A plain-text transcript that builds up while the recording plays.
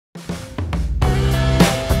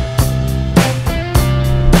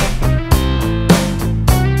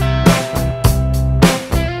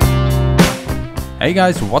Hey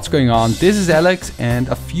guys, what's going on? This is Alex, and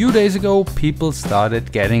a few days ago people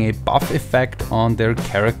started getting a buff effect on their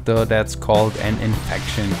character that's called an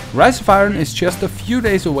infection. Rise of Iron is just a few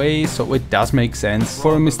days away, so it does make sense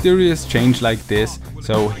for a mysterious change like this.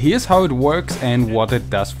 So here's how it works and what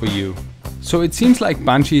it does for you. So it seems like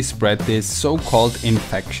Bungie spread this so-called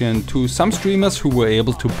infection to some streamers who were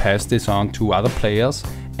able to pass this on to other players.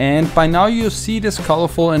 And by now you see this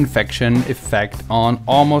colorful infection effect on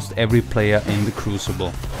almost every player in the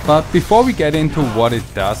Crucible. But before we get into what it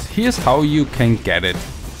does, here's how you can get it.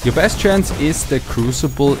 Your best chance is the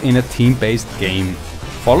Crucible in a team-based game.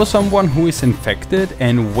 Follow someone who is infected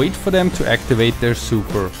and wait for them to activate their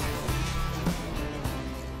super.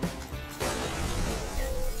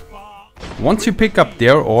 Once you pick up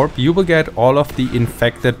their orb, you will get all of the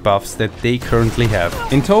infected buffs that they currently have.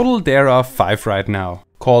 In total there are 5 right now,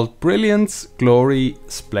 called Brilliance, Glory,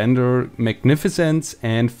 Splendor, Magnificence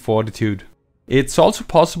and Fortitude. It's also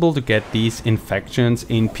possible to get these infections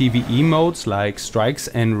in PvE modes like strikes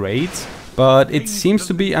and raids, but it seems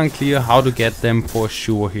to be unclear how to get them for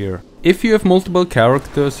sure here. If you have multiple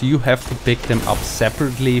characters, you have to pick them up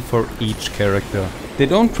separately for each character. They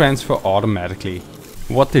don't transfer automatically.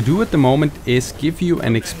 What they do at the moment is give you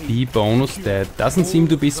an XP bonus that doesn't seem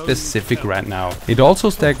to be specific right now. It also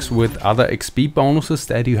stacks with other XP bonuses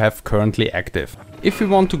that you have currently active. If you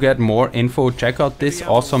want to get more info, check out this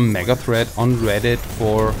awesome Megathreat on Reddit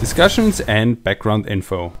for discussions and background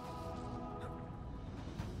info.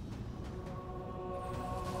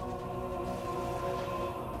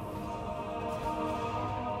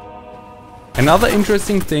 Another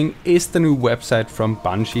interesting thing is the new website from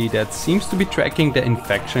Bungie that seems to be tracking the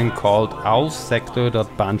infection called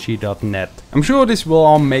owlsector.bungie.net. I'm sure this will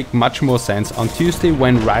all make much more sense on Tuesday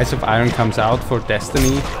when Rise of Iron comes out for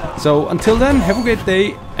Destiny. So until then, have a great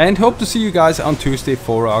day and hope to see you guys on Tuesday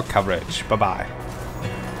for our coverage. Bye bye.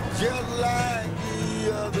 Just like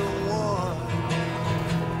the other one,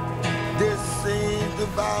 this seems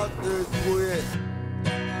about to quit,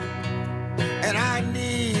 and I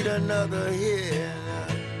need another hit.